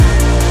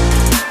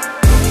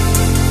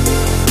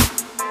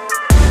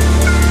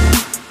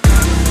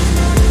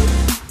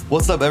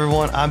What's up,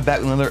 everyone? I'm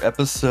back with another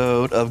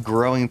episode of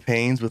Growing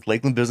Pains with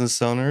Lakeland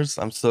Business Owners.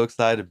 I'm so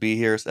excited to be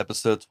here. It's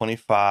episode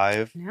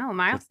 25 No, with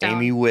milestone.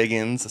 Amy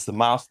Wiggins. It's a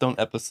milestone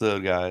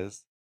episode,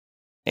 guys.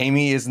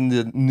 Amy is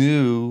the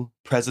new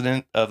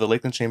president of the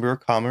Lakeland Chamber of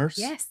Commerce.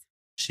 Yes.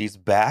 She's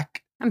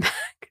back. I'm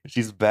back.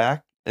 She's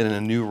back in a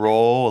new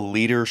role, a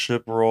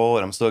leadership role,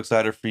 and I'm so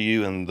excited for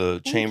you and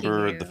the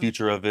chamber, the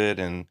future of it,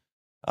 and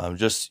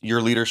just your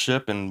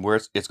leadership and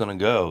where it's going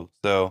to go.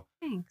 So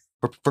Thanks.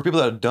 for people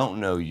that don't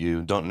know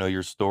you, don't know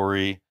your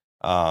story,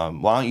 why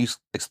don't you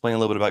explain a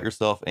little bit about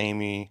yourself,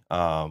 Amy,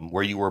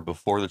 where you were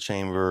before the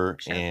chamber,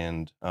 Sure.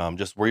 and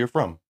just where you're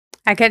from.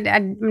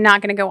 I'm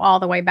not going to go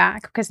all the way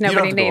back because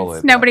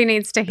nobody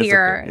needs to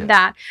hear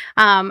that.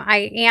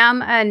 I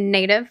am a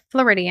native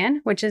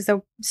Floridian, which is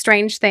a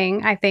strange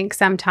thing, I think,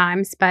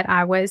 sometimes, but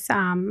I was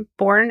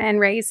born and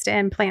raised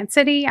in Plant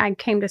City. I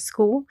came to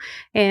school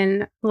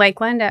in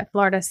Lakeland at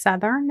Florida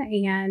Southern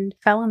and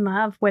fell in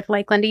love with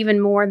Lakeland even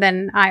more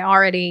than I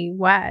already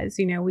was.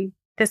 You know,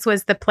 this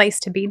was the place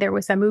to be. There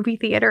was a movie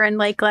theater in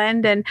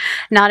Lakeland and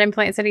not in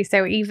Plant City.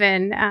 So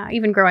even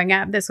growing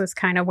up, this was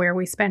kind of where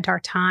we spent our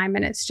time.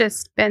 And it's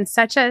just been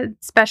such a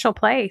special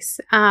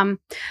place.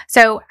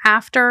 So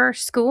after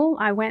school,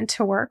 I went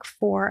to work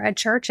for a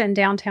church in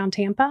downtown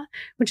Tampa,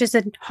 which is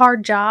a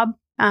hard job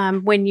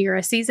when you're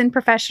a seasoned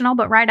professional,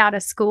 but right out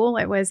of school,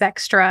 it was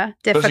extra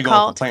difficult. Especially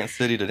going from Plant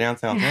City to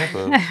downtown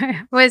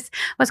Tampa.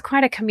 was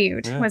quite a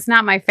commute. Yeah. Was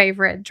not my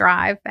favorite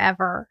drive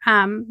ever.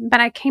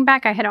 But I came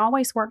back. I had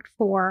always worked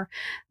for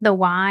the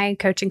Y,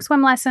 coaching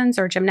swim lessons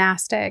or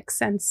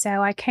gymnastics, and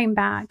so I came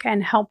back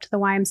and helped the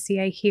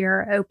YMCA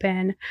here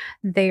open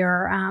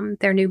their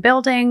new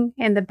building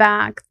in the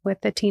back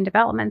with the Teen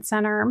Development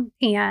Center,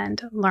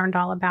 and learned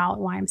all about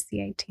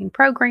YMCA teen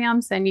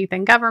programs and youth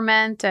and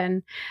government.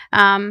 And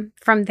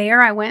from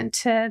there, I went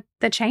to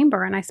the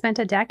chamber and I spent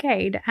a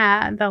decade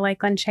at the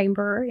Lakeland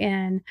Chamber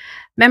in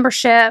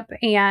membership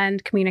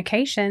and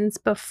communications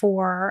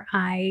before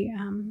I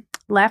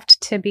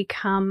left to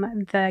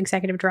become the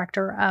executive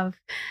director of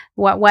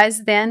what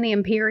was then the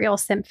Imperial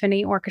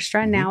Symphony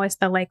Orchestra, now is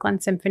the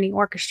Lakeland Symphony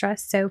Orchestra.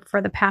 So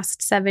for the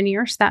past 7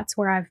 years, that's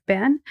where I've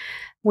been.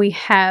 We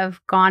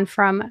have gone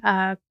from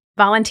a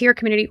volunteer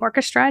community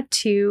orchestra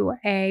to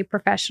a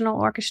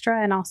professional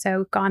orchestra and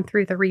also gone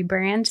through the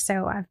rebrand.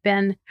 So I've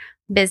been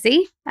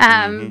busy,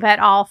 but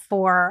all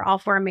for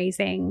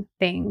amazing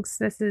things.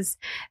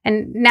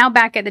 And now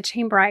back at the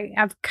chamber,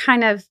 I've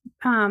kind of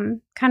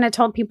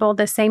told people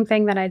the same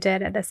thing that I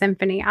did at the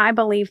symphony. I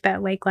believe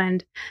that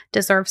Lakeland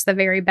deserves the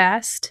very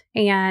best,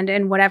 and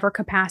in whatever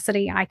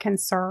capacity I can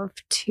serve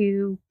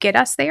to get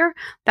us there,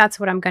 that's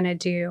what I'm going to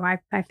do.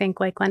 I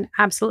think Lakeland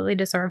absolutely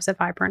deserves a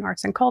vibrant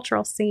arts and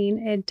cultural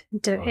scene.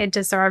 It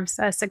deserves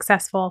a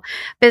successful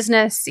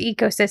business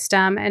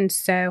ecosystem, and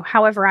so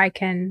however I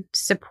can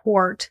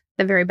support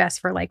the very best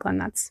for Lakeland,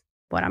 that's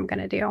what I'm going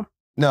to do.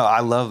 No,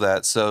 I love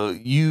that. So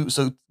give us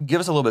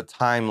a little bit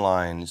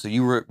timeline. So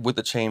you were with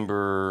the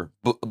chamber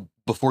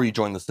before you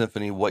joined the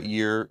symphony. What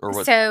year or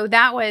what? So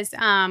that was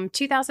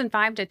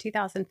 2005 to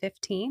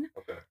 2015.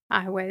 Okay.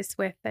 I was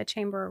with the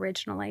chamber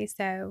originally,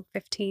 so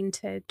 15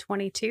 to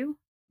 22.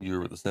 You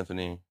were with the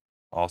symphony.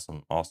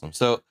 Awesome.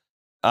 So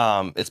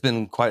it's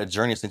been quite a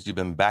journey since you've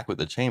been back with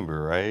the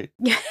chamber, right?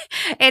 Yeah,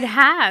 it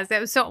has.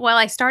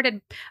 I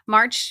started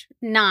March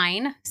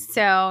 9,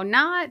 so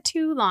not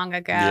too long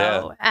ago.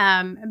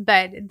 Yeah.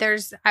 But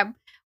I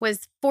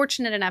was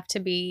fortunate enough to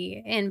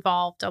be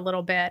involved a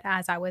little bit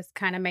as I was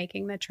kind of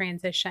making the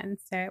transition.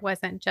 So it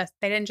wasn't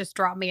they didn't just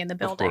drop me in the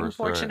building,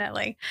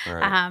 fortunately.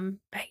 Right.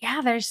 But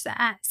yeah, there's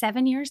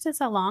 7 years is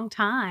a long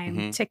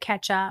time to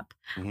catch up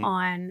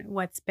on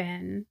what's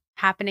been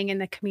happening in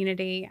the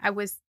community. I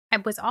was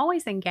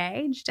always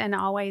engaged and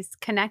always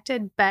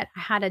connected, but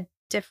I had a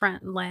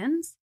different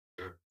lens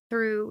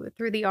through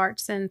the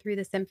arts and through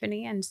the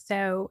symphony. And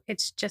so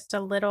it's just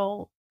a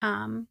little,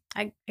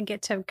 I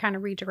get to kind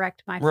of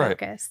redirect my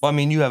focus. Well, I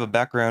mean, you have a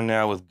background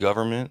now with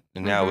government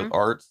and now with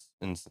arts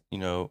and,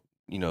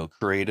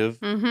 creative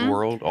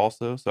world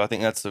also. So I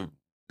think that's a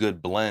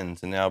good blend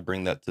to now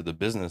bring that to the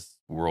business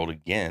world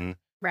again.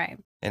 Right.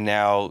 And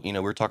now,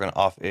 we're talking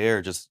off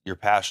air, just your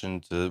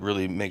passion to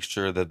really make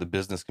sure that the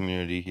business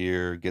community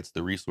here gets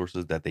the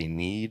resources that they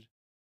need.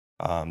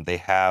 They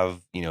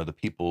have, the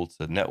people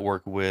to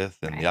network with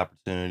and the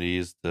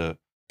opportunities to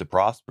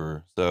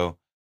prosper. So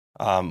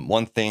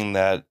one thing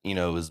that,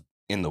 is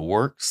in the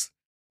works,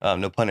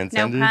 no pun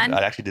intended. No pun.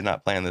 I actually did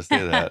not plan to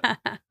say that,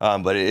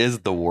 but it is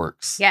the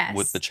works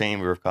with the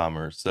Chamber of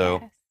Commerce.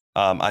 So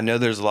I know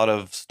there's a lot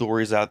of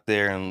stories out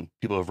there and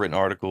people have written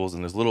articles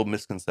and there's a little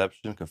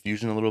misconception,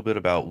 confusion a little bit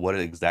about what it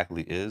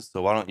exactly is.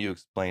 So why don't you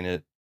explain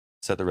it,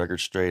 set the record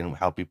straight, and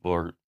why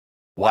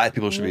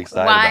people should be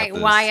excited about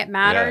this. Why it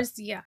matters.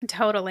 Yeah,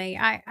 totally.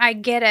 I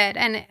get it.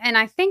 And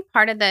I think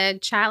part of the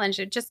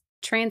challenge, just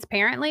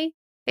transparently,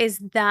 is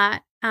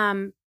that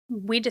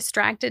we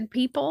distracted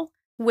people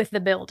with the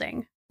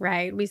building.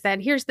 right? We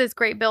said, "Here's this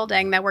great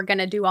building that we're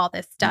gonna do all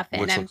this stuff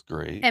in," which looks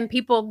great. and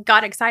people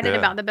got excited Yeah.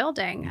 about the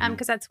building, Mhm.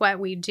 because that's what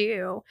we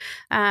do.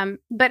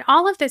 But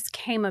all of this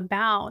came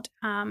about,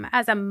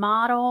 as a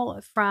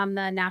model from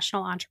the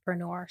National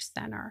Entrepreneur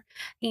Center,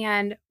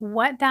 and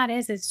what that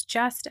is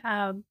just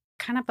a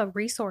kind of a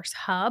resource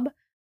hub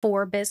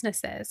for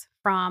businesses,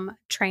 from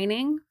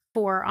training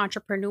for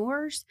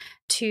entrepreneurs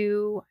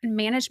to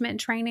management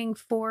training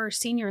for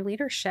senior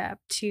leadership,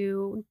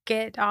 to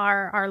get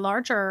our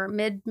larger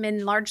mid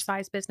large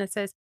size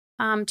businesses,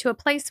 to a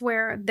place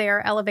where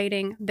they're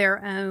elevating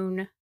their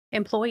own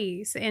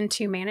employees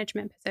into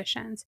management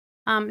positions.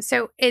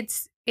 So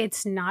it's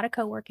not a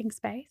co-working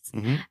space.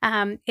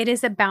 Mhm. It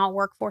is about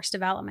workforce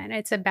development.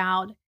 It's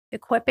about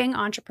equipping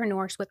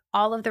entrepreneurs with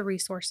all of the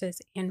resources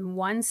in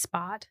one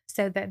spot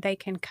so that they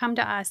can come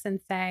to us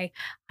and say,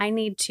 I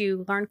need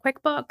to learn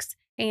QuickBooks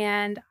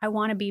and I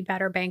want to be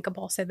better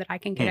bankable so that I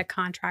can get Hmm. a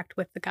contract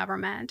with the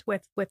government,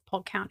 with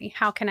Polk County.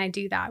 How can I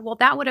do that? Well,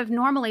 that would have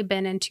normally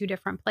been in two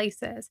different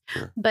places,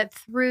 Sure. but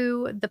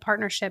through the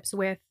partnerships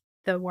with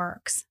the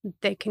Works,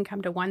 they can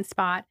come to one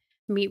spot,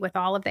 meet with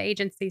all of the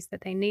agencies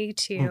that they need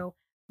Hmm. to,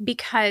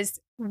 because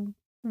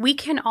we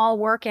can all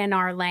work in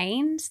our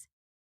lanes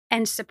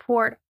and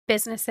support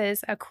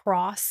businesses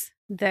across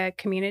the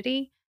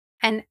community,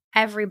 and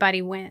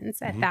everybody wins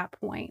at Mhm. that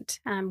point.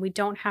 We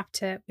don't have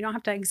to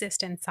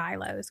exist in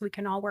silos. We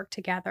can all work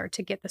together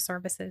to get the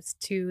services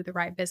to the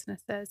right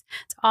businesses.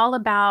 It's all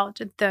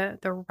about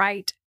the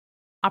right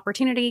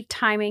opportunity,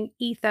 timing,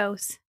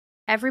 ethos.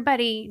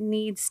 Everybody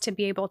needs to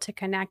be able to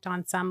connect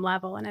on some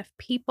level, and if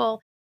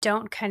people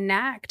don't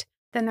connect,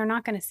 then they're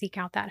not going to seek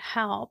out that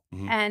help,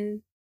 Mhm.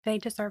 and they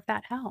deserve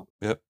that help.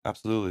 Yep,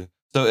 absolutely.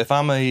 So if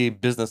I'm a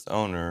business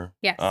owner,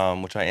 Yes.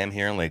 which I am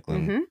here in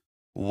Lakeland, Mhm.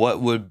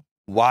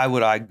 why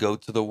would I go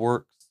to the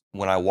works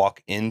when I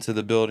walk into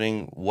the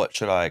building? What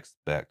should I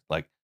expect?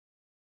 Like,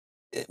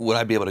 would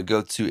I be able to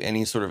go to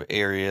any sort of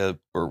area,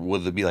 or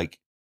would there be like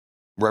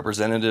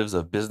representatives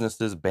of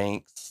businesses,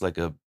 banks, like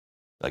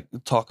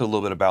talk a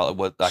little bit about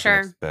what I can Sure.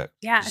 expect,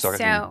 Yeah, just so I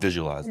can so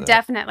visualize that.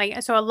 definitely.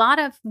 So a lot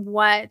of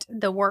what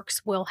the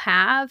Works will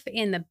have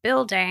in the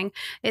building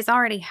is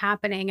already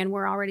happening, and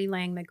we're already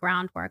laying the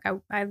groundwork.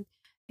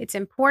 It's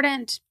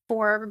important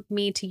for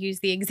me to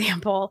use the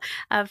example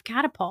of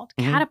Catapult.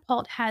 Hmm.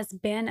 Catapult has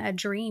been a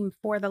dream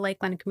for the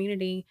Lakeland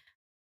community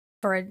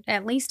for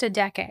at least a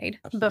decade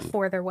Absolutely.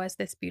 before there was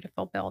this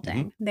beautiful Hmm.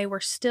 building. They were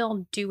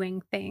still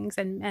doing things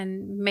and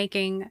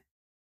making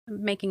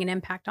an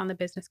impact on the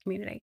business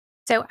community.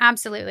 So,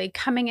 absolutely,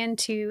 coming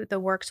into the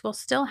Works, we'll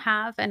still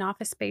have an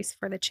office space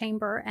for the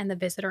chamber and the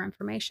visitor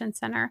information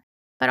center,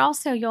 but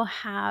also you'll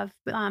have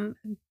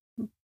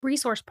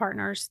resource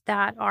partners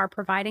that are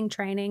providing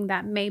training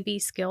that may be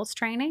skills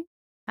training.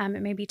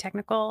 It may be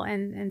technical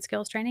and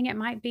skills training. It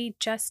might be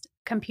just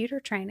computer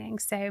training.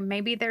 So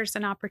maybe there's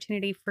an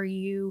opportunity for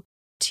you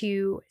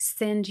to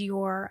send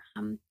your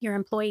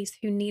employees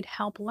who need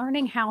help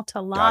learning how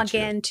to log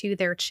Gotcha. into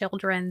their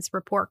children's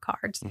report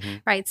cards, Hmm.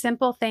 right?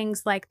 Simple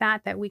things like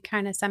that we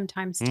kind of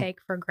sometimes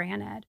take for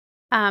granted.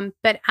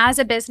 But as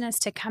a business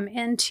to come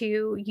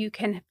into, you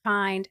can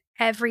find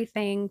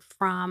everything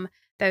from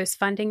those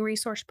funding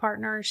resource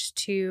partners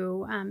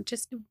to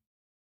just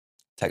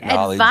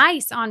Technology,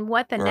 advice on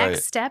what the right?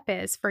 next step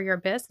is for your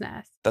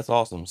business. That's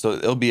awesome. So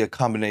it'll be a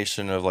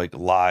combination of like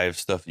live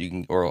stuff you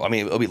can, or I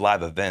mean, it'll be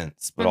live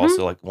events, but Hmm.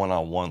 also like one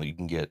on one that you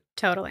can get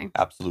Totally.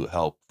 absolute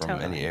help from any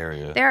Totally.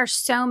 area. There are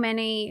so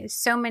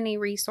many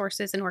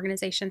resources and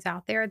organizations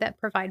out there that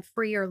provide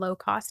free or low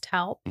cost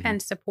help Hmm.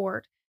 and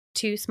support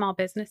to small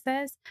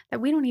businesses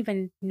that we don't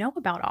even know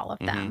about all of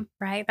Hmm. them,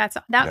 right? That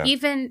Yeah.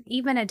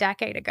 even a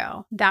decade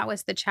ago, that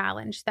was the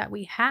challenge that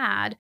we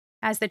had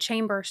as the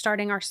chamber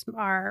starting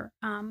our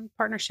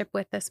partnership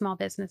with the Small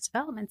Business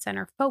Development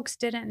Center. Folks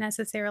didn't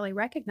necessarily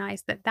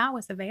recognize that that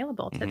was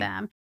available to Hmm.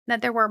 them,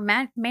 that there were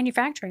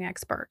manufacturing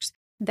experts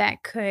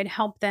that could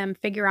help them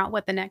figure out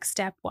what the next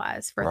step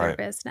was for their Right.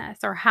 business,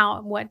 or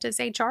what does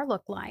HR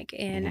look like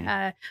in Hmm.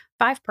 a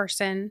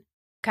 5-person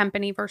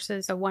company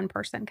versus a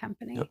 1-person Yep.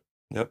 company.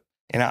 Yep.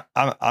 And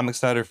I'm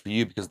excited for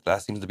you because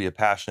that seems to be a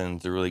passion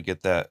to really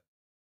get that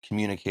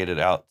communicated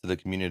out to the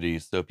community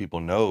so people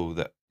know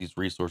that these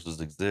resources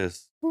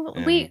exist Well,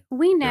 and we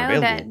they're know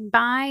available. that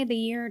by the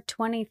year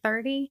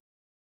 2030,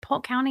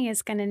 Polk County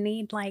is going to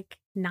need like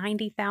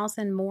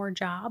 90,000 more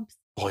jobs.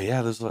 Well,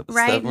 yeah, there's like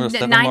Right? we're the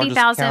seventh largest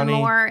 90,000 county,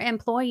 more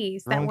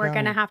employees that growing we're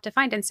gonna county. have to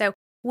find, and so,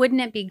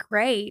 wouldn't it be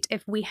great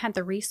if we had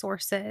the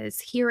resources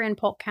here in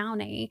Polk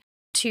County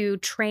to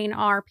train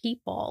our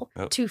people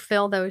Yep. to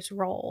fill those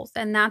roles?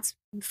 And that's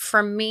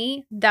for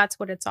me, that's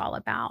what it's all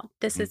about.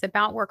 This Mhm. is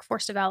about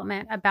workforce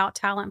development, about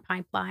talent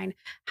pipeline.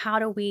 How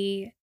do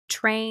we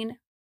train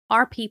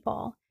our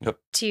people Yep.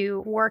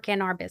 to work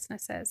in our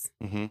businesses?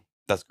 Hmm.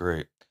 That's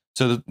great.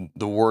 So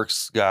the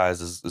works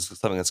guys is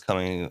something that's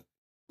coming.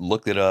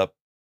 Look it up.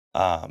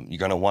 You're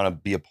gonna want to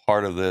be a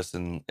part of this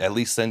and at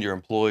least send your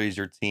employees,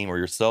 your team, or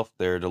yourself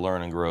there to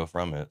learn and grow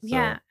from it.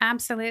 Yeah, So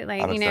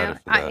absolutely. I'm excited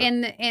for that.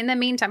 In the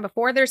meantime,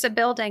 before there's a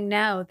building,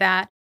 know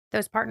that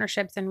those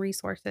partnerships and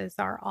resources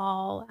are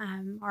all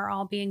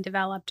being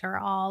developed, are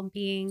all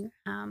being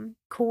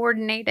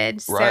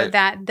coordinated, so Right.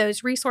 that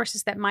those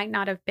resources that might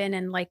not have been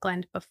in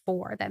Lakeland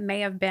before, that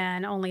may have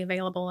been only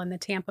available in the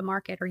Tampa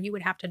market, or you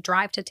would have to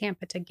drive to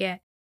Tampa to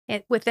get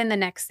it within the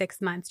next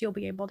 6 months, you'll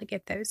be able to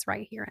get those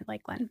right here in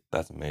Lakeland.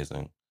 That's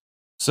amazing.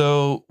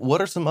 So,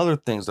 what are some other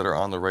things that are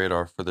on the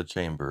radar for the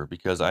chamber?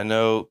 Because I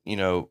know,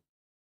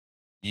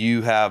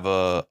 you have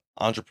a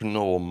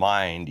entrepreneurial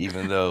mind,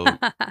 even though,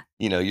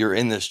 you're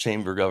in this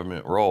chamber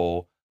government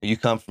role. You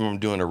come from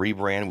doing a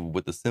rebrand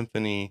with the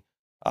symphony.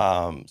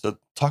 So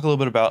talk a little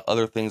bit about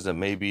other things that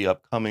may be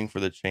upcoming for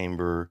the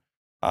chamber.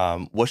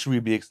 What should we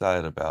be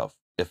excited about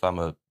if I'm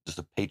just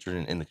a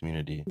patron in the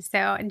community?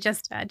 So,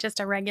 just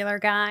a regular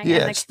guy in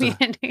Yeah, the just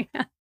community.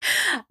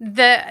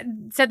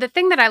 The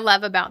thing that I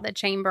love about the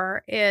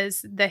chamber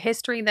is the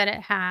history that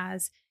it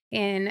has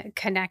in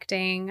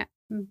connecting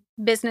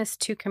business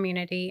to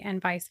community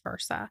and vice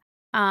versa.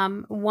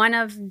 One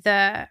of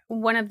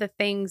the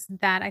things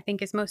that I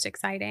think is most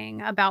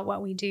exciting about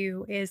what we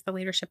do is the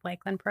Leadership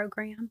Lakeland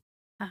program.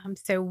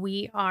 So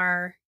we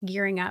are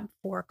gearing up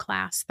for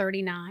class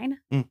 39,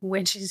 mm,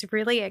 which is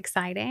really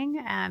exciting.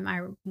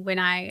 When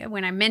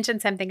I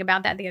mentioned something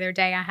about that the other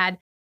day, I had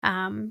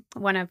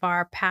one of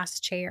our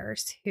past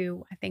chairs,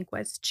 who I think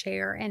was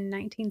chair in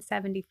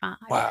 1975,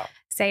 wow,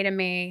 say to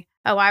me,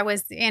 "Oh, I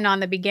was in on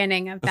the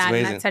beginning of that's that,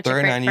 and that's amazing. such a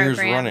great 39 years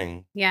program."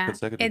 running Yeah,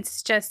 consecutive.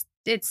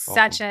 it's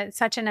Awesome.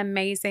 such an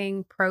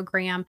amazing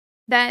program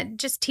that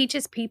just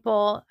teaches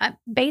people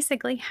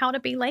basically how to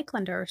be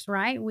Lakelanders,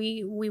 right?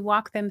 We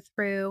walk them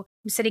through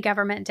City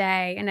Government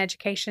Day and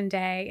Education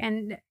Day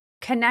and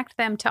connect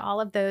them to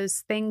all of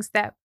those things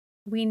that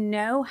we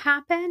know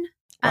happen,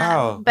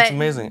 Wow, that's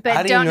amazing. I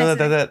but didn't even don't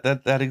know necessarily.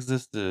 that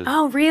existed.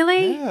 Oh,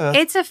 really? Yeah, that's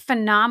It's a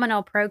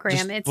phenomenal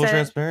program. just full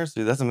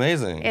transparency. That's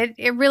amazing.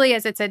 It really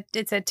is. It's a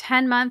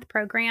 10-month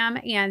program,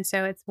 and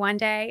so it's one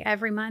day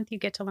every month you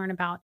get to learn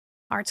about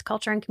Arts,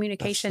 Culture, and That's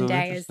Communication so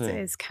Day interesting.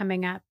 is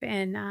coming up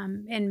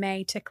in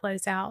May to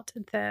close out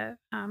the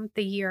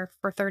year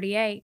for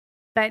 38.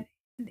 But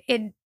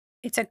it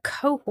it's a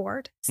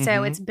cohort, so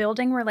Mhm. it's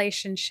building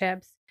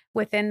relationships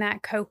within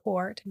that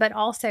cohort, but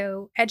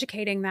also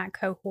educating that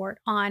cohort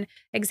on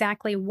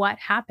exactly what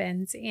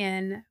happens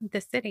in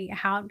the city.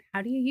 How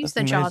do you use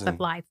That's the jaws of amazing.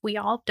 life? We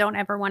all don't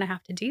ever want to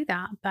have to do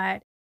that,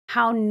 but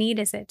how neat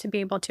is it to be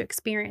able to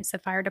experience the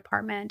fire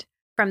department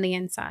from the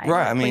inside, or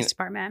Right, the I police mean,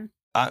 department?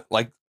 I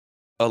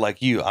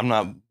like you, I'm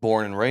not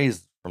born and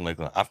raised from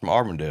Lakeland. I'm from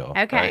Auburndale,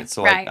 right? Okay,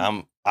 So, like,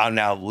 right. I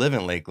now live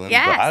in Lakeland,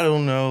 but I Yes,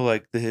 don't know,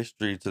 like, the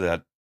history to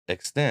that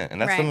extent, and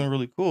that's right. something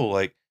really cool,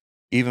 like,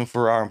 even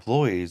for our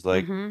employees,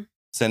 like, Mhm.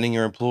 sending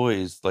your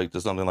employees, like, to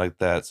something like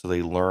that so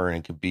they learn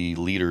and could be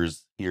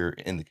leaders here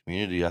in the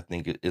community, I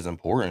think it is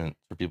important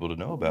for people to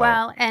know about.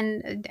 Well,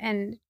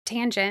 and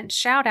tangent,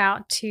 shout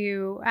out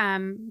to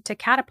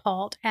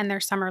Catapult and their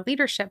summer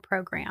leadership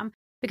program,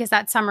 because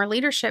that summer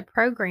leadership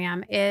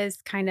program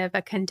is kind of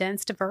a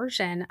condensed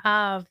version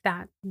of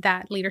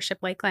that Leadership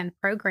Lakeland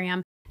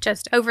program,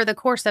 just over the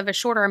course of a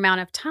shorter amount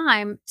of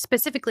time,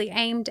 specifically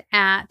aimed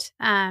at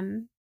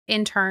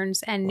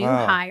interns and new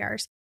Wow.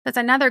 hires. That's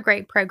another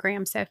great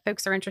program. So if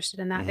folks are interested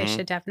in that, they Mhm,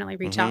 should definitely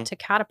reach out mhm. to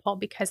Catapult,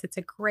 because it's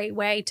a great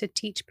way to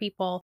teach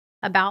people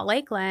about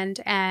Lakeland,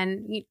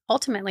 and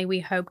ultimately we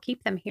hope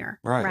keep them here,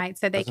 Right. right?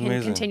 So they That's can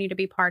amazing. continue to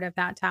be part of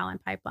that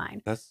talent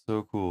pipeline. That's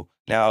so cool.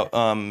 Now,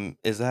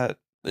 is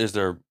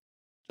there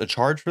a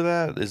charge for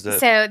that? Is that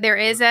So there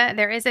is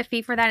a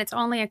fee for that. It's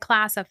only a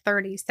class of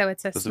 30, so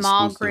it's a that's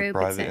small exclusive, group.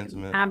 private,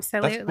 intimate? That's cool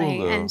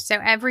Absolutely. And though. so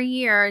every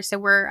year, so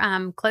we're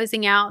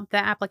closing out the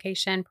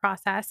application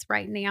process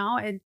right now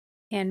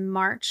in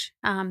March.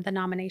 The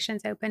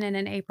nominations open, and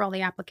in April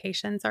the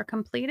applications are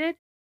completed.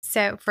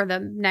 So for the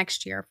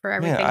next year, for Man,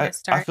 everything to I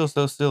start. feel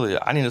so silly.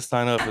 I need to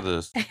sign up for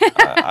this.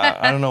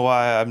 I don't know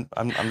why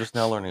I'm just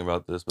now learning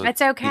about this, but It's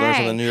you learn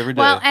something okay. new every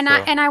Well, day.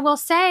 So and I will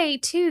say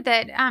too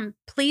that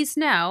please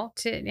know,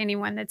 to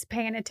anyone that's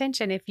paying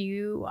attention, if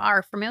you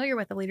are familiar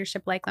with the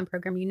Leadership Lakeland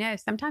program, you know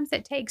sometimes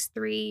it takes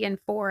 3 and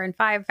 4 and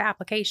 5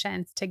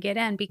 applications to get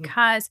in, mm,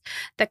 because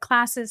the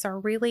classes are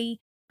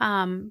really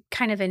kind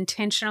of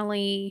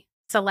intentionally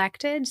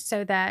selected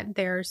so that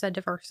there's a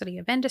diversity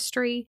of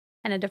industry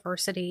and a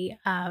diversity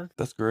of.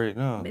 that's great.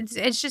 No,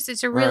 It's just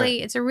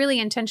right. it's a really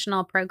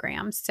intentional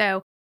program.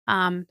 So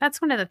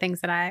that's one of the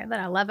things that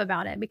I love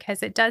about it,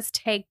 because it does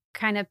take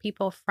kind of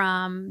people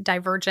from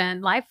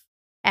divergent life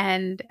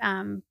and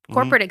Hmm.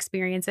 corporate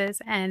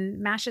experiences and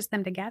mashes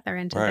them together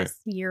into Right. this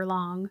year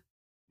long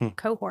Hmm.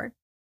 cohort.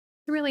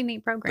 It's a really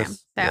neat program.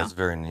 That's So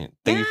very neat.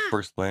 Thank yeah, you for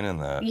explaining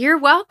that. you're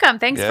welcome.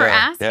 Thanks for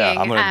Yeah, yeah.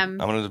 asking.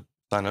 I'm gonna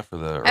sign up for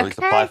that, or at least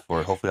apply Okay.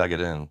 for it. Hopefully, I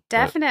get in. But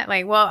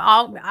Definitely. Well,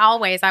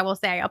 always I will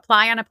say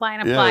apply and apply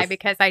and apply, yes,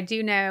 because I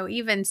do know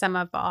even some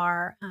of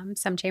our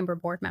some chamber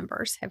board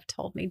members have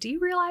told me, "Do you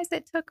realize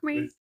it took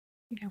me,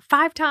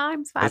 5 that's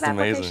amazing.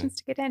 applications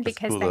to get in?" That's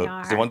Because cool they though,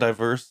 because they are. want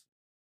diverse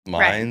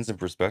Right. minds and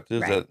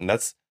perspectives. Right. And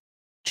that's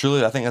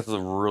truly, I think that's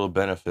a real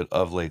benefit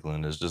of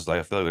Lakeland. Is just like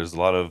I feel like there's a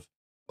lot of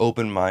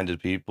open-minded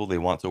people. They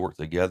want to work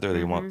together.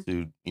 They want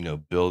Mhm. to,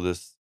 build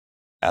this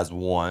as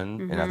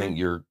one, and I think Mhm.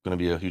 you're gonna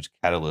be a huge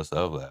catalyst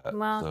of that.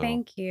 Well, So,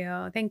 thank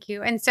you. Thank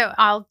you. And so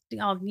I'll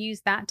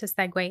use that to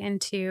segue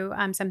into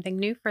something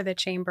new for the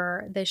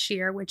chamber this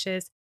year, which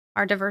is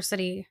our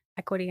diversity,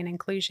 equity, and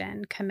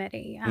inclusion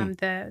committee. mm,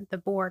 The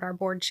board, our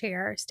board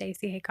chair,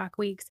 Stacy Haycock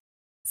Weeks,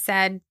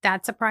 said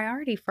that's a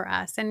priority for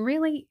us. And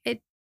really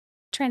it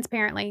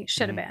transparently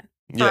should have mhm. been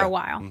for a Yeah,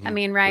 while. I mhm,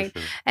 mean, for right?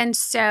 sure. And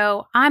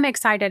so I'm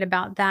excited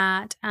about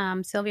that.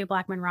 Sylvia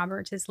Blackman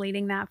Roberts is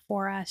leading that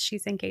for us.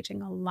 She's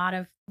engaging a lot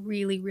of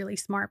really, really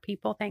smart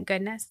people. Thank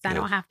goodness. I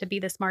don't Yes. have to be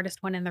the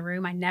smartest one in the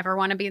room. I never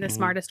want to be the Mhm.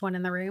 smartest one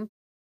in the room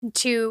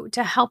to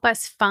help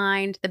us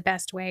find the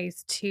best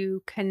ways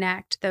to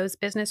connect those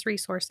business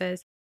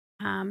resources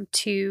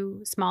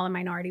to small and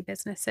minority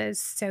businesses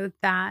so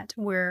that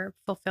we're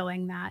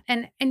fulfilling that.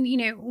 And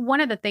one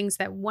of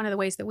the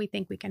ways that we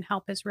think we can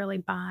help is really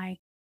by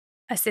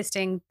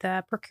assisting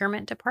the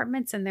procurement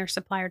departments in their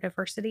supplier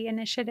diversity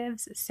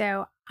initiatives.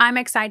 So I'm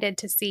excited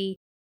to see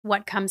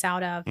what comes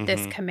out of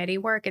this Mhm. committee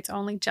work. It's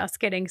only just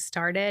getting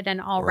started,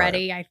 and Right.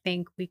 already I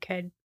think we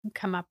could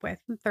come up with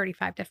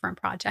 35 different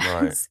Right.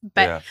 projects.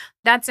 But Yeah.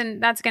 that's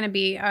going to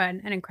be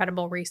an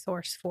incredible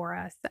resource for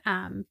us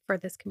for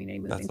this community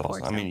That's moving awesome.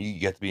 forward. I So mean, you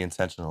get to be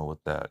intentional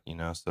with that, so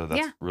yeah,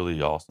 that's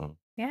really awesome.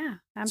 yeah,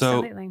 So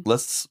absolutely.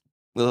 let's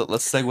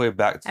segue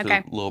back to Okay,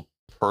 a little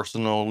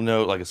personal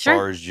note, like as sure.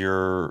 far as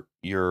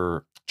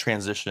your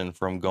transition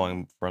from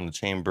going from the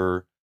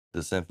chamber to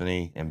the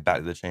symphony and back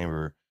to the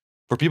chamber.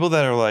 For people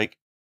that are like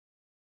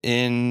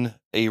in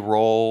a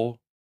role,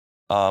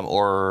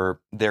 or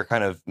they're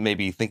kind of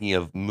maybe thinking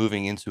of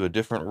moving into a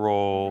different Mhm.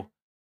 role,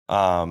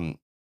 um,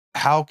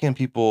 how can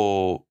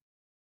people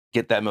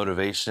get that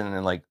motivation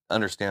and like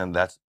understand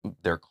that's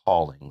their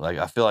calling? Like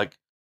I feel like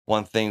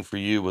one thing for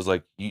you was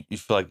like you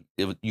feel like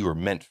you were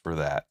meant for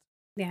that.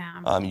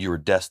 Yeah. You were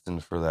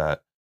destined for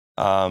that.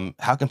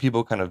 How can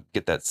people kind of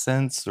get that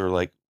sense, or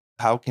like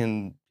how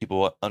can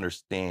people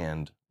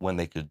understand when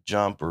they could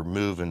jump or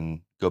move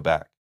and go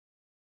back?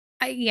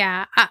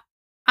 Yeah,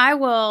 I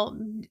will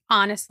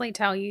honestly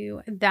tell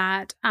you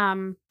that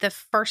the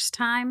first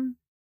time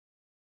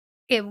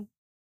it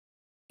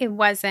it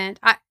wasn't.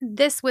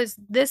 This was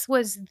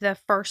the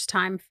first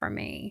time for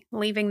me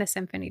leaving the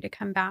symphony to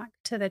come back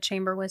to the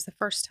chamber was the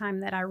first time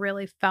that I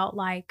really felt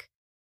like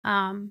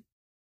um,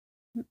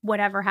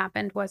 whatever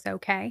happened was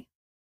okay.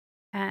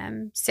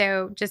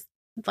 So just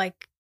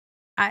like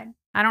I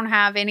I don't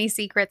have any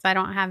secrets. I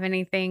don't have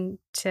anything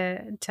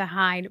to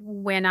hide.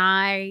 When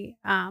I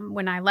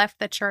left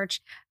the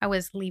church, I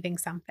was leaving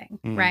something,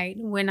 Mhm. right?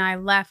 When I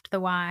left the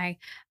Y,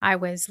 I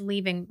was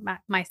leaving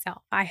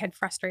myself. I had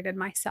frustrated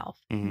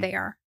myself Mhm.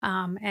 there,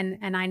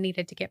 and I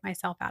needed to get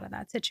myself out of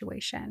that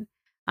situation.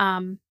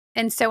 And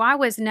so I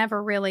was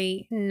never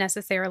really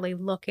necessarily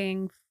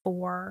looking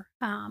for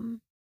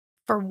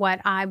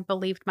what I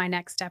believed my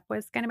next step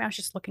was going to be. I was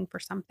just looking for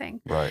something.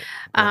 Right.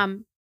 Okay.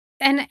 Um,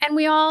 and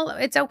we all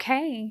it's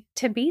okay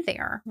to be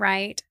there,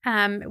 right?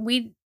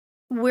 We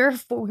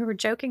were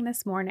joking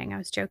this morning. I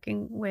was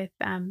joking with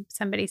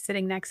somebody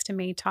sitting next to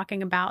me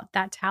talking about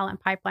that talent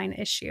pipeline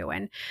issue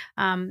and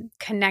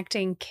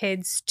connecting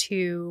kids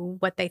to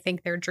what they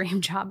think their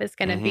dream job is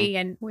going to Mhm. be.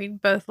 And we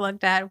both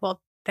looked at,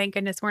 well, thank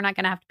goodness we're not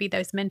going to have to be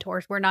those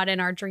mentors. We're not in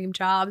our dream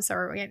jobs,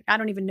 or I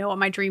don't even know what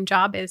my dream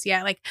job is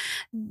yet. Like,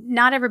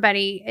 not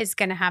everybody is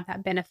going to have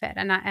that benefit,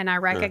 and I Sure.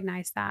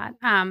 recognize that.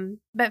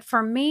 But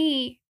for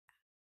me,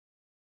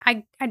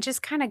 I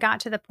just kind of got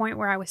to the point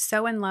where I was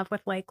so in love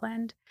with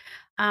Lakeland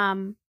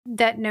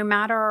that no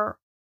matter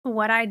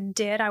what I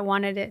did, I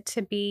wanted it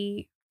to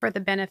be for the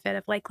benefit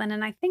of Lakeland.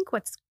 And I think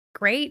what's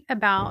great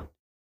about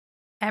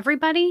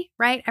everybody,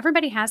 right?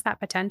 Everybody has that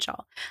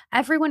potential.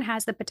 Everyone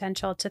has the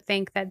potential to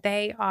think that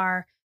they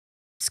are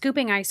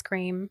scooping ice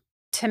cream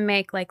to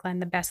make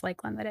Lakeland the best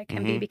Lakeland that it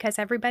can be, Mhm. because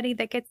everybody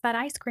that gets that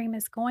ice cream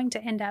is going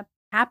to end up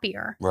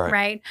happier, Right.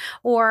 right?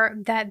 Or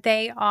that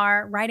they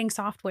are writing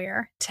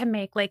software to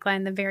make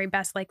Lakeland the very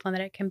best Lakeland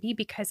that it can be,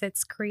 because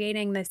it's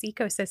creating this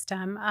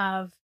ecosystem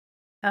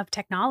of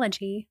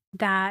technology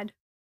that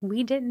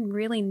we didn't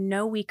really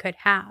know we could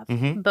have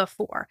Mhm.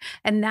 before.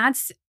 And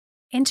that's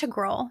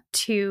integral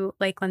to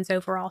Lakeland's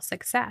overall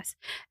success.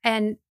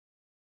 And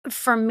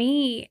for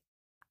me,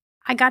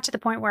 I got to the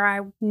point where I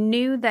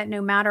knew that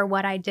no matter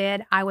what I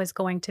did, I was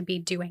going to be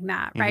doing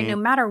that, right? No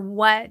Mhm. matter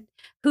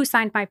who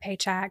signed my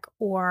paycheck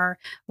or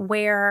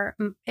where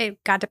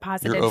it got Your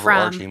deposited from,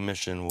 overarching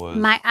mission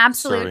my was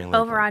absolute serving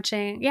Lakeland.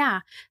 overarching,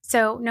 yeah.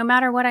 So no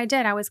matter what I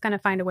did, I was going to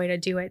find a way to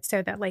do it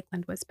so that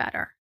Lakeland was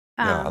better.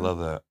 No, I Um, love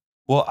that.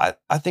 Well,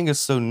 I think it's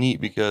so neat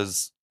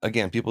because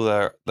again, people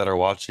that are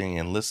watching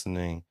and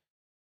listening,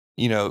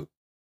 you know,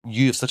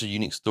 you have such a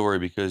unique story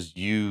because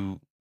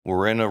you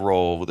were in a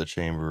role with the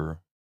chamber,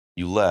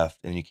 you left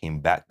and you came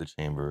back to the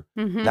chamber.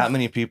 mhm, Not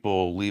many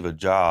people leave a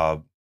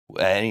job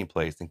at any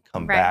place and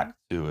come right. back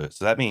to it.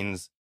 So that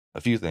means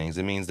a few things.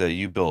 It means that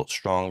you built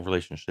strong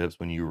relationships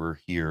when you were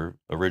here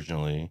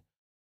originally.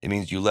 It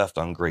means you left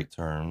on great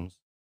terms.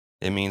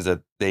 It means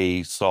that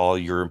they saw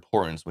your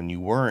importance when you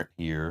weren't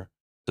here,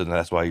 so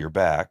that's why you're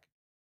back.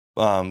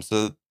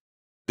 So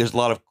there's a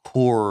lot of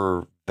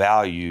core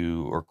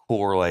value or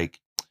core, like,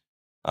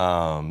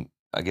 I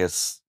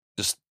guess,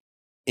 just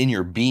in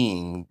your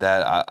being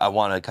that I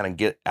want to kind of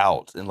get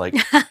out. And like,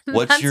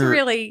 what's your,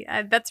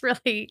 That's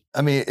really.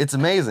 I mean, it's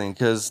amazing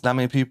because not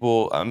many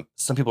people,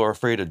 some people are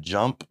afraid to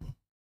jump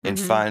and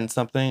Mhm. find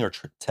something or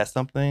test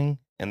something,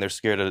 and they're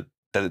scared of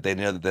that they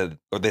know that,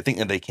 or they think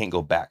that they can't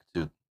go back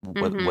to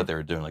what Mhm. they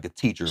were doing. Like a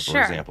teacher, for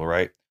Sure. example,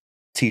 right?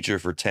 Teacher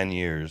for 10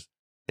 years.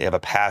 They have a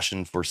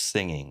passion for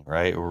singing,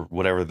 right? Or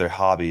whatever their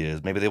hobby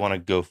is. Maybe they want to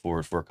go for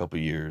it for a couple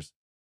years.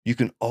 You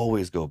can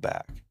always go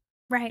back.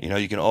 Right. You know,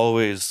 you can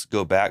always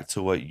go back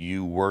to what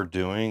you were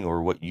doing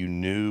or what you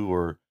knew,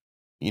 or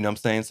you know what I'm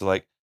saying? So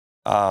like,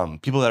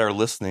 people that are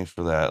listening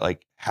for that,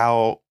 like,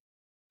 how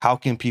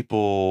can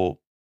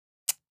people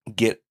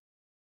get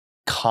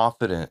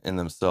confident in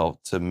themselves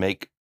to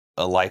make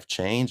a life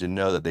change and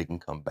know that they can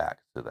come back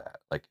to that?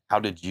 Like, how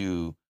did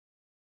you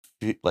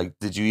like,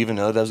 did you even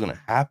know that was going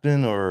to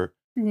happen, or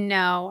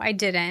No, I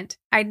didn't.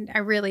 I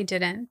really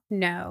didn't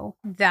know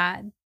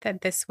that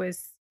this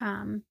was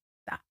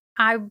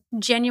I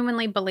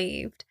genuinely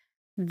believed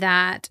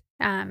that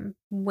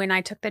when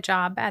I took the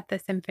job at the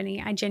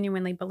symphony, I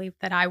genuinely believed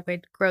that I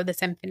would grow the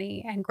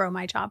symphony and grow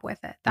my job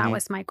with it. That Mhm,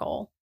 was my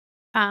goal.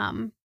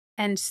 Um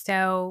and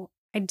so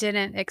I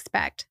didn't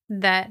expect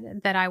that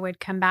I would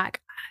come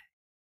back.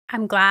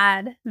 I'm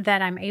glad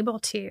that I'm able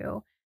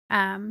to.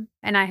 And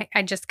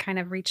I just kind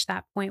of reached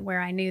that point where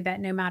I knew that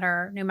no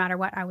matter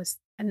what, I was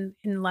in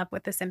love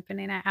with the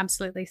symphony, and I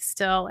absolutely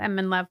still am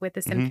in love with the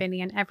mhm,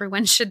 symphony. And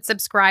everyone should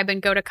subscribe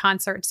and go to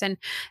concerts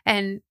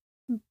and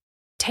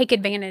take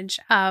advantage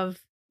of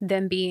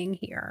them being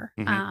here.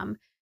 mhm,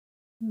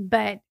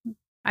 But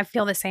I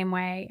feel the same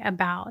way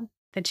about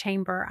the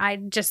chamber.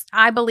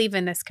 I believe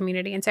in this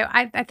community. And so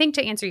I think,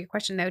 to answer your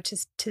question though,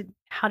 to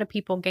how do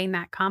people gain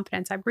that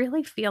confidence? I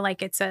really feel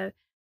like it's a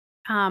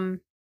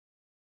um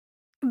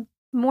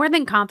more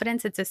than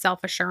confidence, it's a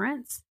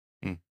self-assurance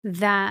mm,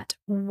 that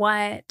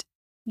what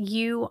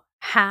you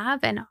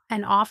have and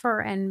offer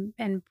and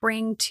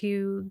bring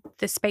to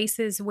the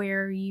spaces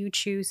where you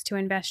choose to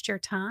invest your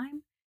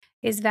time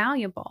is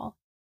valuable.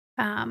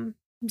 Um,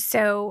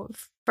 so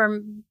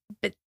from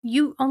but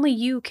you only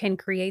you can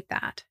create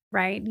that,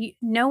 right?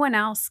 No one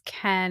else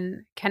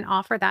can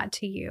offer that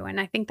to you, and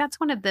I think that's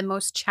one of the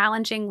most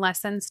challenging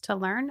lessons to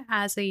learn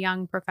as a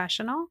young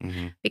professional,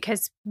 mhm.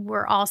 because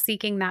we're all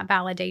seeking that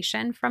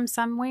validation from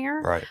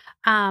somewhere. Right.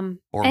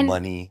 Or And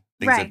money,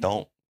 things that right,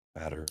 don't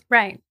matter.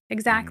 right, Mhm,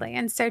 exactly.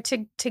 And so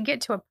to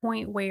get to a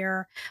point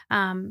where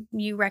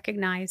you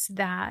recognize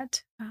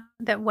that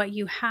that what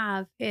you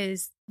have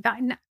is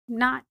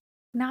not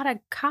a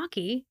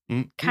cocky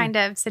yeah, kind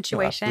of no,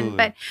 situation,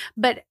 absolutely.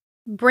 but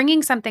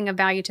bringing something of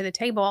value to the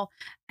table,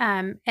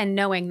 and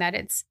knowing that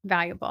it's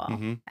valuable.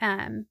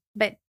 Mhm,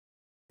 But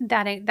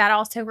that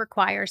also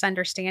requires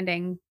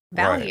understanding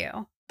right.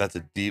 value. That's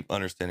a deep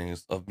understanding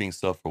of being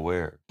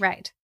self-aware.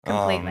 Right, Um,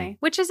 completely,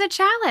 which is a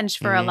challenge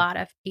for a mhm, lot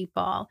of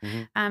people,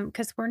 mhm,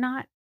 because we're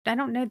not I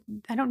don't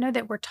know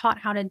that we're taught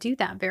how to do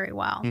that very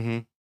well.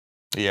 mhm.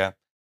 Yeah.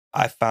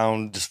 I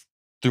found just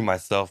through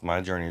myself,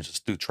 my journey is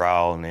just through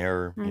trial and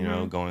error, you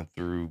know, Mhm. going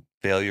through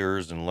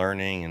failures and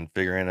learning and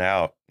figuring it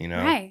out, you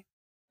know. Right.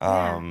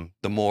 Yeah.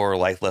 The more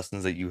life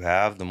lessons that you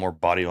have, the more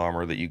body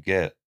armor that you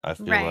get, I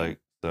feel Right. like.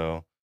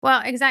 So,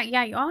 Well, exactly.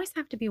 Yeah, you always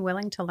have to be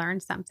willing to learn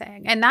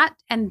something, and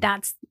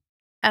that's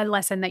a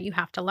lesson that you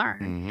have to learn.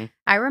 mhm,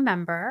 I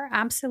remember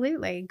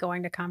absolutely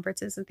going to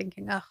conferences and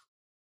thinking, "Oh,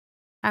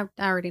 I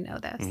already know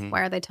this. mhm,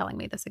 Why are they telling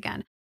me this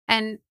again?"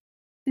 And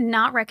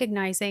not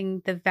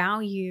recognizing the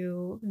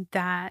value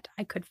that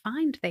I could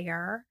find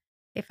there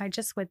if I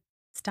just would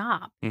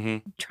stop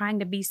mhm. trying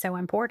to be so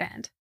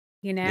important,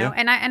 you know? Yeah.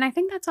 And I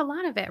think that's a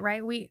lot of it,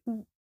 right?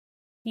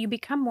 You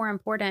become more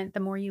important the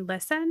more you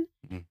listen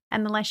Mhm,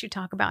 and the less you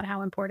talk about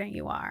how important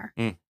you are.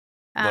 mm,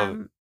 love it.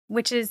 Um,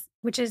 which is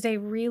a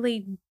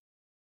really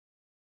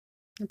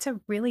it's a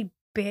really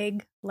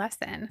big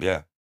lesson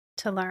Yeah.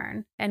 to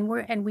learn. And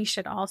we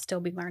should all still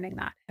be learning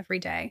that every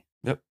day.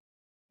 Yep.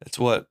 It's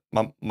what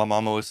my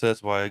mom always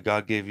says, why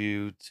God gave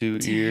you 2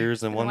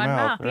 ears and In 1 one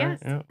mouth, mouth. right? Yes,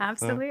 Yeah. So that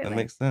absolutely.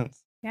 makes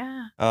sense.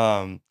 Yeah.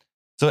 Um,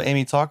 so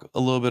Amy, talk a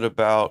little bit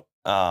about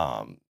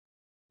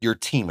your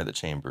team at the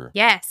chamber,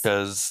 Yes,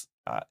 because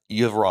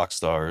you have rock I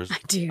stars.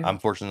 do. I'm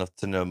fortunate enough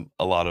to know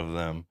a lot of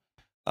them.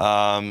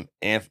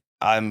 And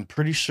I'm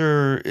pretty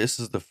sure this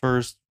is the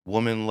first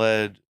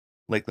woman-led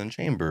Lakeland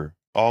Chamber.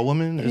 All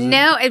women, is it?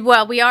 No,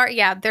 well, we are,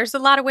 yeah, there's a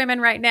lot of women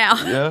right now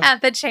Yeah.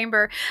 at the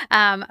chamber.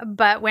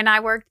 But when I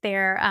worked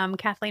there,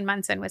 Kathleen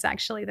Munson was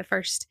actually the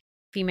first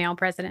female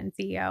president and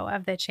CEO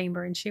of the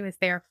chamber, and she was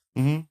there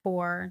Mhm.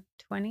 for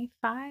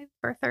 25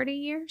 or 30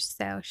 years.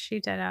 So she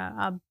did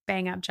a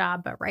bang up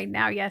job. But right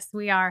now, yes,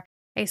 we are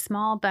a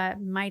small but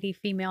mighty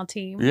female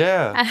team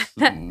Yeah.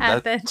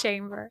 at the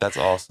chamber. That's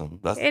awesome.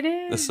 It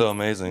That's so is.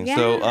 amazing.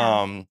 So,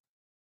 Yeah.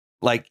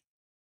 like,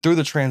 through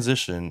the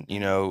transition,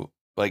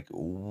 like,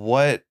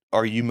 what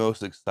are you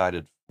most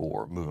excited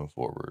for moving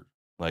forward?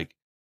 Like,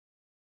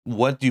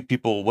 what do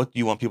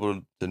you want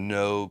people to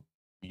know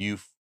you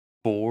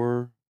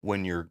for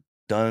when you're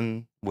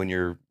done, when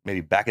you're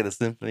maybe back at the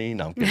symphony?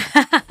 No, I'm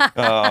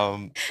kidding.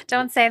 Um,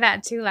 Don't say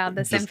that too loud.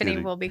 The just symphony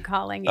kidding. will be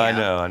calling I you.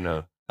 know, I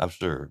know. I'm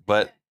sure.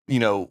 But,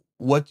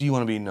 what do you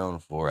wanna be known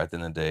for at the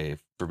end of the day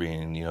for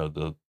being,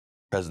 the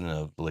president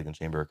of the Lakeland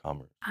Chamber of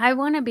Commerce? I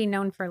want to be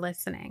known for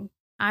listening.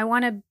 I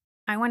want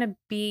to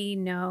be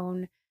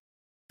known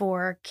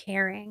for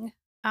caring,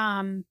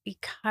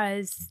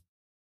 because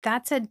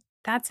that's a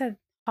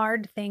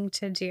hard thing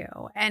to do.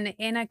 And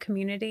in a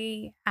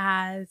community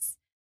as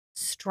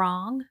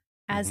strong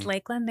as Mhm.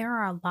 Lakeland, there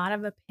are a lot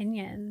of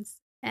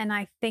opinions. And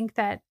I think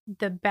that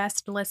the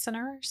best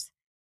listeners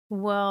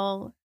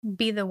will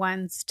be the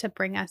ones to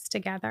bring us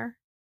together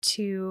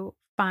to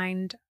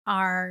find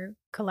our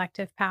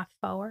collective path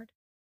forward.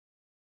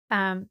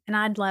 And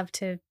I'd love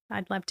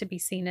to be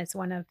seen as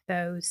one of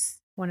those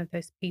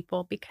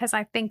people, because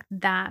I think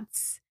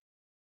that's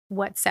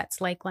what sets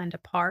Lakeland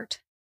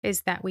apart,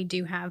 is that we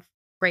do have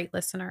great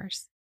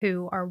listeners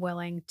who are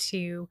willing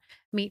to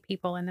meet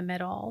people in the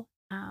middle.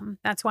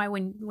 That's why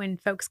when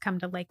folks come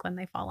to Lakeland,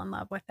 they fall in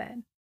love with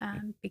it,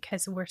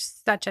 because we're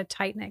such a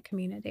tight knit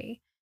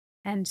community.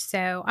 And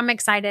so I'm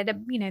excited.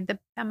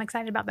 I'm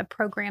excited about the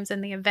programs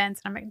and the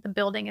events. The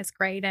building is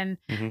great, and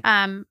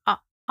Mhm.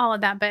 all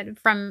of that. But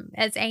from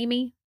as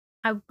Amy,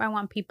 I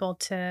want people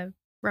to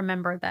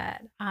remember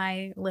that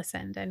I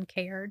listened and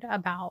cared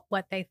about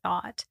what they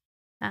thought,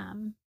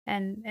 and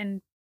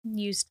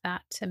used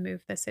that to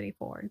move the city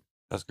forward.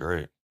 That's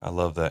great. I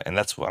love that, and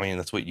that's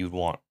what you'd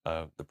want,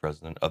 the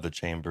president of the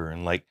chamber,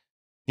 and,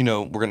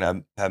 we're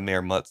gonna have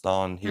Mayor Mutz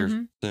on here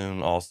Hmm.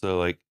 soon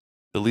also,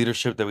 the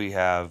leadership that we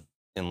have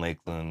in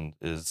Lakeland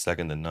is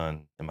second to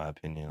none, in my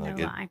opinion, No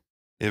lie.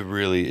 it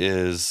really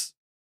is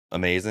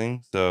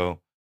amazing,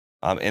 so,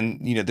 and,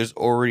 there's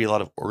already a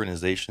lot of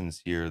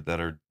organizations here that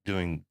are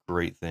doing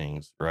great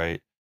things,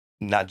 right?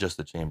 Not just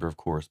the chamber, of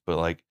course,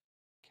 but,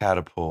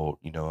 Catapult,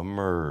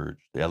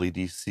 Emerge, the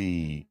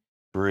LEDC,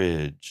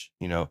 Bridge,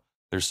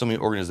 there's so many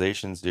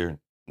organizations here,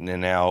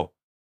 and now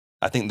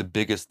I think the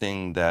biggest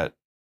thing that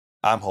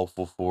I'm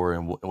hopeful for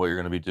and what you're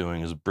gonna be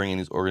doing is bringing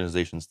these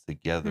organizations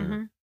together,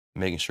 Hmm.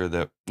 making sure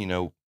that,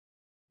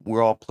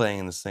 we're all playing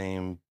in the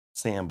same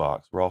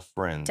sandbox, we're all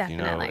friends,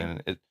 Definitely.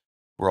 and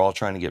we're all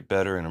trying to get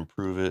better and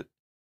improve it,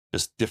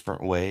 just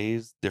different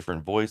ways,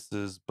 different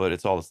voices, but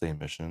it's all the same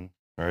mission,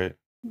 right?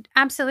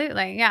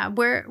 Absolutely. Yeah.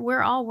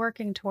 We're all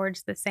working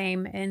towards the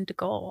same end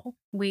goal.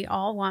 We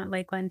all want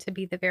Lakeland to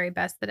be the very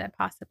best that it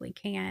possibly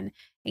can.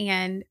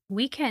 And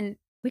we can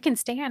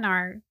stay in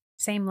our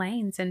same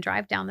lanes and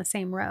drive down the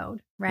same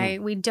road, Hmm,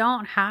 right? We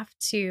don't have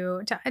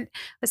to I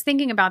was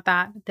thinking about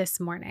that this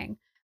morning.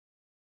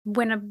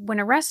 When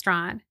a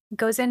restaurant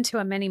goes into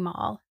a mini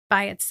mall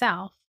by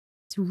itself,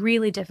 it's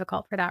really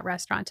difficult for that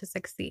restaurant to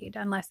succeed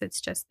unless it's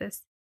just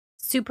this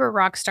super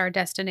rock star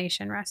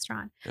destination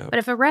restaurant. yep, But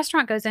if a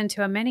restaurant goes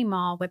into a mini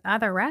mall with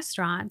other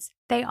restaurants,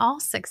 they all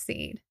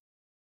succeed.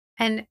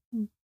 And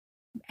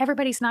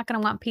everybody's not going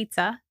to want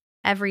pizza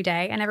every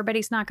day, and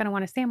everybody's not going to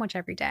want a sandwich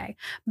every day.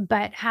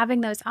 But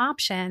having those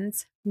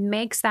options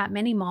makes that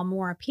mini mall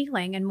more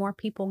appealing, and more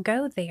people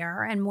go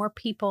there, and more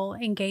people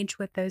engage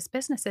with those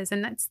businesses.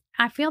 And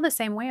I feel the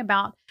same way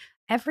about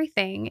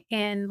everything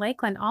in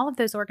Lakeland, all of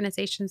those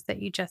organizations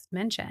that you just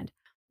mentioned.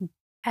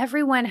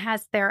 Everyone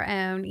has their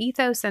own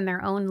ethos and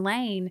their own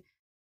lane,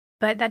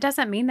 but that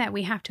doesn't mean that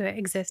we have to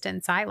exist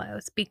in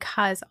silos,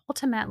 because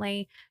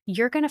ultimately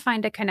you're going to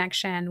find a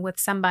connection with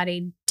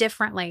somebody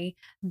differently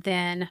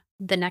than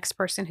the next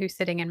person who's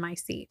sitting in my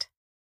seat.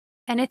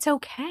 And it's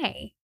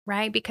okay,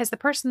 right? Because the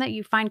person that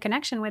you find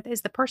connection with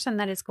is the person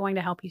that is going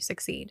to help you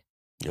succeed.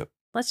 yep.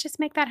 Let's just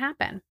make that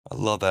happen. I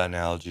love that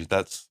analogy.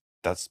 That's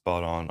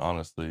spot on,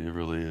 honestly, it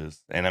really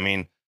is. And I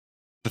mean,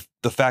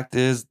 the fact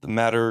is, the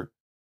matter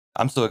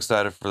I'm so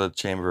excited for the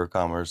Chamber of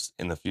Commerce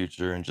in the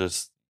future and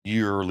just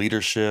your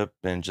leadership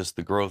and just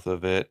the growth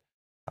of it.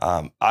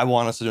 I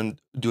want us to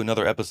do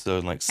another episode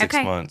in like 6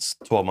 Okay. months,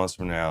 12 months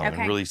from now and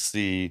Okay. really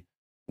see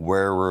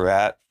where we're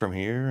at from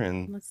here.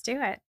 And Let's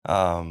do it.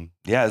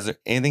 yeah, is there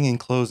anything in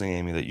closing,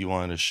 Amy, that you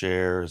wanted to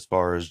share as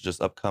far as just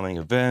upcoming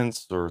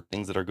events or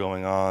things that are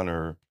going on,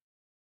 or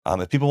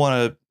if people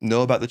want to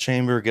know about the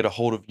chamber, get a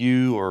hold of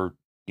you or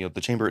the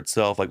chamber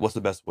itself, like what's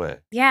the best way?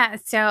 Yeah.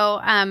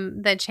 So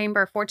the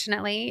chamber,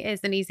 fortunately,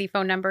 is an easy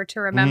phone number to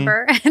Hmm.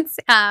 remember. It's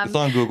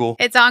on Google.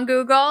 It's on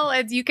Google.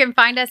 You can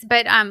find us,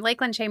 but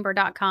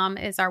lakelandchamber.com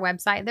is our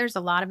website. There's a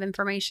lot of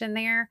information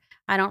there.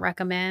 I don't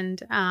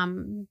recommend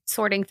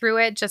sorting through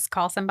it. Just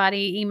call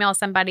somebody, email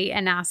somebody,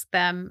 and ask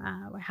them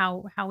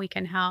how we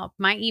can help.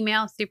 My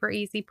email, super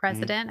easy, Mhm.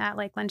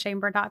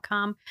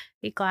 president@lakelandchamber.com.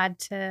 Be glad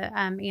to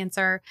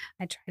answer.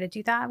 I try to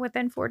do that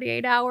within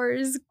 48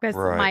 hours because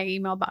Right. my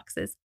email box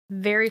is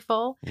very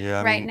full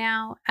Yeah, I right mean,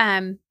 now.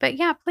 But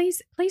yeah,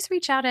 please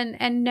reach out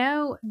and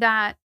know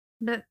that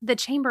the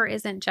chamber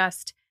isn't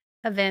just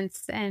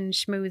events and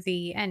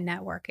schmoozy and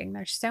networking.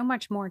 There's so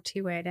much more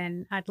to it,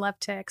 and I'd love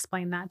to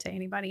explain that to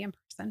anybody in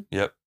person.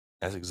 yep,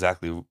 that's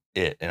exactly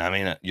it. And I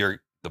mean,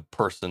 the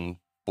person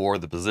for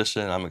the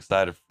position. I'm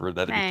excited for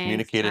that to be Thanks,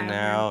 communicated Tyler.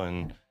 now.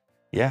 And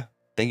yeah,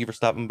 thank you for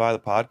stopping by the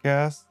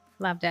podcast.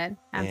 Loved it.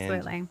 And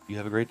Absolutely. you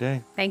have a great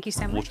day. Thank you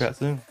so much. We'll chat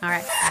soon. All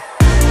right.